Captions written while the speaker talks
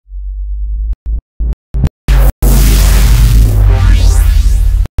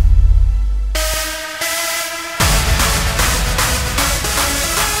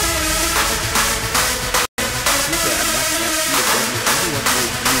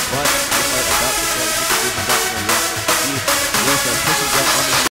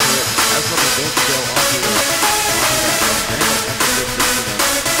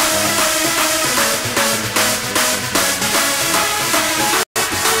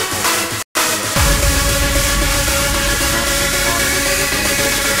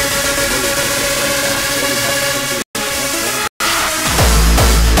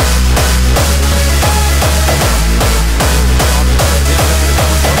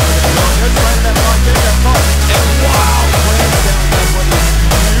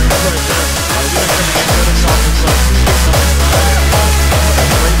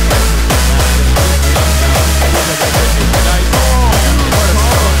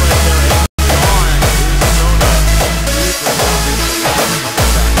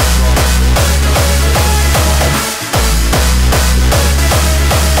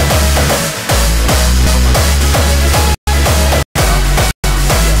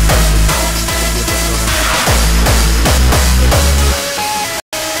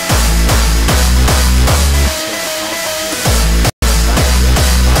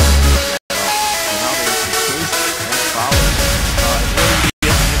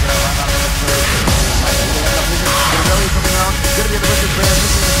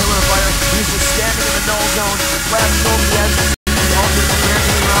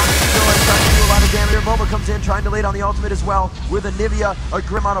Annihilate on the ultimate as well, with a Nivea, a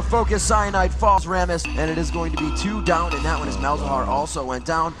Grim on a focus, Cyanide falls Rammus, and it is going to be 2 down, and that one is Malzahar also went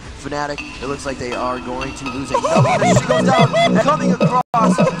down. Fnatic, it looks like they are going to lose another one as she goes down, and coming across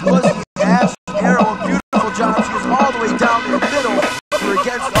was